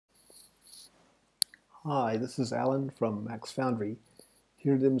Hi, this is Alan from Max Foundry,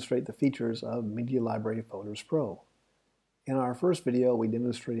 here to demonstrate the features of Media Library Folders Pro. In our first video, we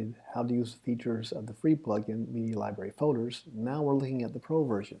demonstrated how to use the features of the free plugin Media Library Folders. Now we're looking at the Pro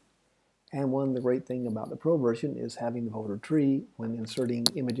version. And one of the great things about the Pro version is having the folder tree when inserting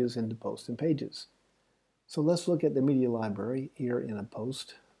images into posts and pages. So let's look at the Media Library here in a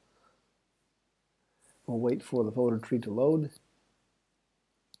post. We'll wait for the folder tree to load.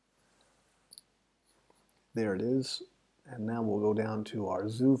 There it is. And now we'll go down to our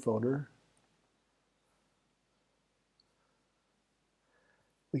zoo folder.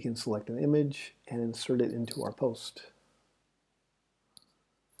 We can select an image and insert it into our post.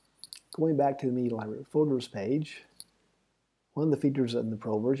 Going back to the Media Library Folders page, one of the features in the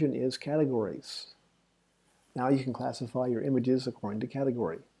Pro version is categories. Now you can classify your images according to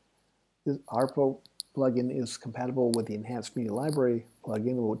category. Our Pro plugin is compatible with the Enhanced Media Library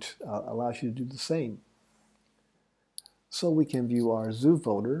plugin, which allows you to do the same. So we can view our zoo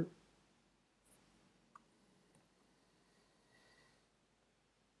folder.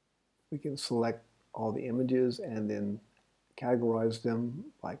 We can select all the images and then categorize them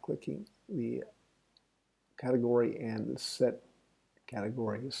by clicking the category and the set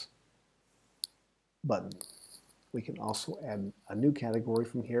categories button. We can also add a new category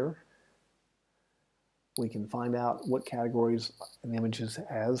from here. We can find out what categories an image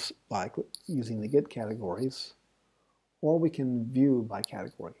has by using the Get Categories, or we can view by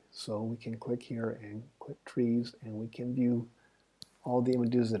category. So we can click here and click trees, and we can view all the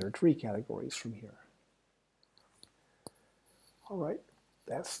images that are tree categories from here. All right,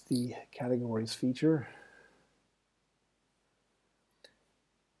 that's the categories feature.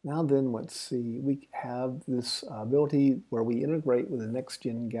 Now then, let's see, we have this ability where we integrate with the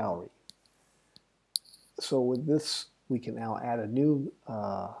next-gen gallery. So with this, we can now add a new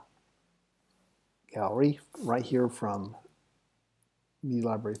gallery right here from Media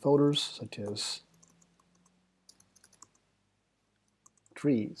Library Folders, such as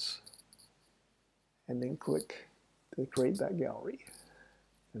trees, and then click to create that gallery.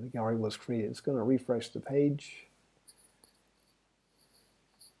 And the gallery was created. It's going to refresh the page.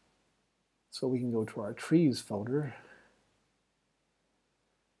 So we can go to our trees folder.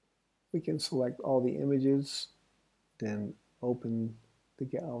 We can select all the images, then open the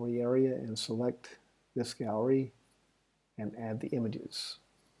gallery area and select this gallery and add the images.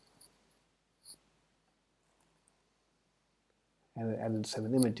 And it added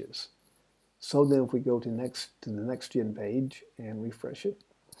 7 images. So then if we go to the next gen page and refresh it,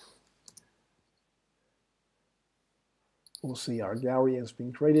 we'll see our gallery has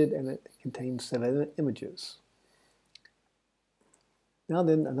been created and it contains 7 images. Now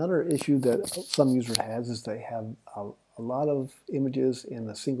then, another issue that some user has is they have a lot of images in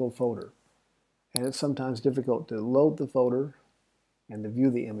a single folder. And it's sometimes difficult to load the folder and to view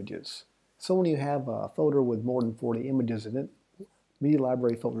the images. So when you have a folder with more than 40 images in it, Media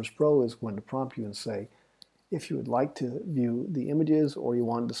Library Folders Pro is going to prompt you and say, if you would like to view the images or you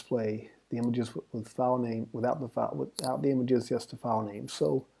want to display the images with file name, without the images, just the file name.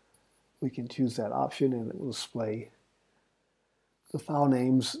 So we can choose that option and it will display the file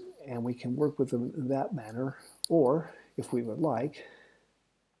names and we can work with them in that manner. Or if we would like,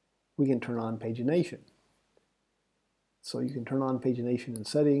 we can turn on pagination. So you can turn on pagination in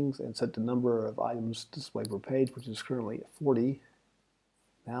settings and set the number of items displayed per page, which is currently at 40.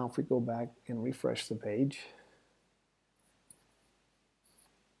 Now if we go back and refresh the page,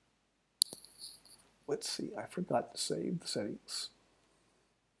 let's see, I forgot to save the settings.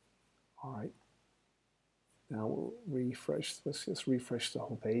 All right, now we'll refresh, let's just refresh the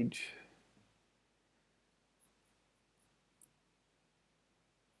whole page.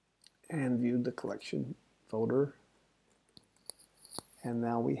 And view the collection folder. And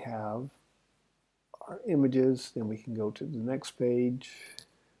now we have our images, then we can go to the next page,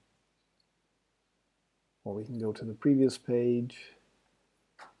 or we can go to the previous page.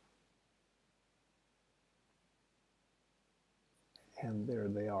 And there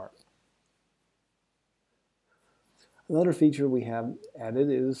they are. Another feature we have added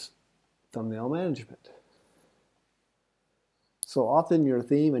is thumbnail management. So often your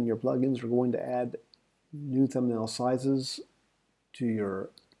theme and your plugins are going to add new thumbnail sizes to your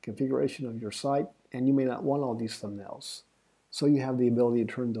configuration of your site, and you may not want all these thumbnails. So you have the ability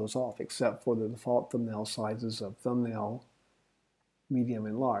to turn those off, except for the default thumbnail sizes of thumbnail, medium,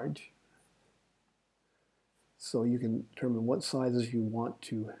 and large. So you can determine what sizes you want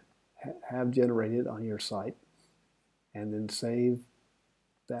to have generated on your site, and then save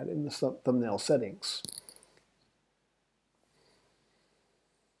that in the thumbnail settings.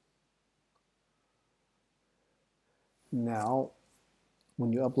 Now,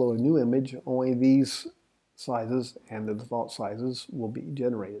 when you upload a new image, only these sizes and the default sizes will be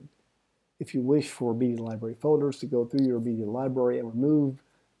generated. If you wish for Media Library folders to go through your media library and remove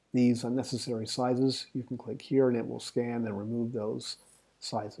these unnecessary sizes, you can click here and it will scan and remove those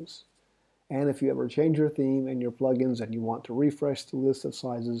sizes. And if you ever change your theme and your plugins and you want to refresh the list of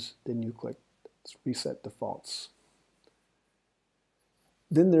sizes, then you click Reset Defaults.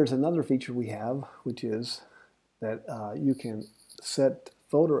 Then there's another feature we have, which is that you can set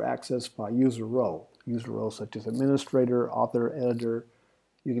folder access by user role. User roles such as administrator, author, editor.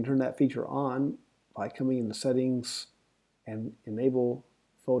 You can turn that feature on by coming into settings and enable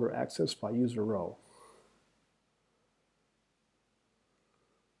folder access by user role.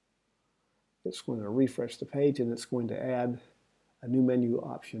 It's going to refresh the page and it's going to add a new menu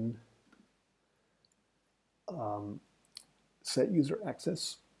option, set user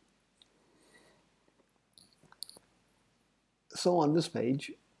access. So on this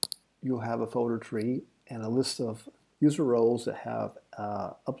page, you'll have a folder tree and a list of user roles that have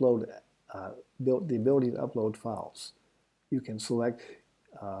the ability to upload files. You can select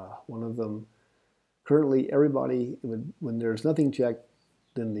one of them. Currently, everybody, when there's nothing checked,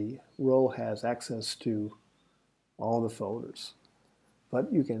 then the role has access to all the folders.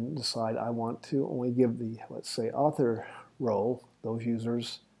 But you can decide, I want to only give the, let's say, author role, those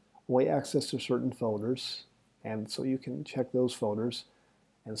users, only access to certain folders. And so you can check those folders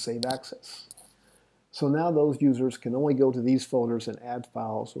and save access. So now those users can only go to these folders and add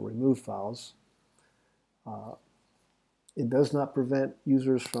files or remove files. It does not prevent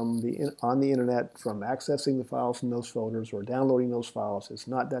users from on the internet from accessing the files from those folders or downloading those files. It's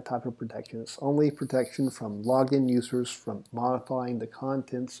not that type of protection. It's only protection from logged-in users from modifying the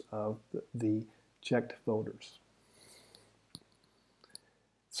contents of the checked folders.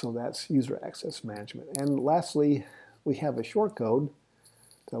 So that's user access management. And lastly, we have a shortcode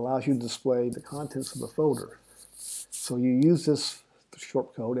that allows you to display the contents of a folder. So you use this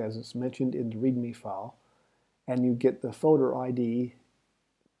shortcode as it's mentioned in the README file, and you get the folder ID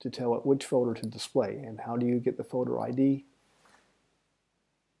to tell it which folder to display. And how do you get the folder ID?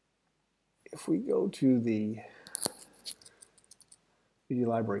 If we go to the Media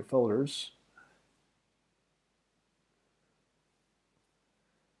Library folders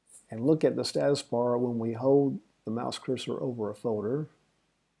and look at the status bar when we hold the mouse cursor over a folder,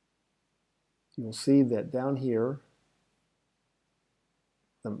 you'll see that down here,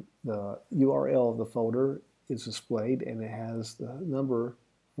 the URL of the folder is displayed and it has the number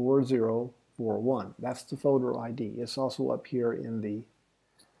 4041. That's the folder ID. It's also up here in the,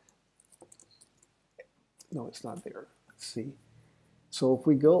 no, it's not there. Let's see. So if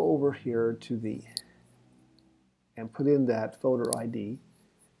we go over here to and put in that folder ID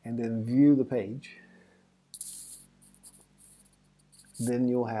and then view the page, then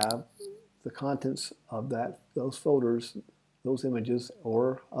you'll have the contents of those folders, those images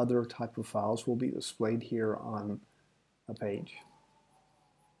or other type of files will be displayed here on a page.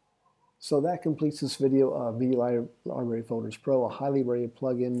 So that completes this video of Media Library Folders Pro, a highly rated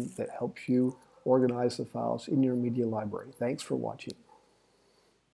plugin that helps you organize the files in your media library. Thanks for watching.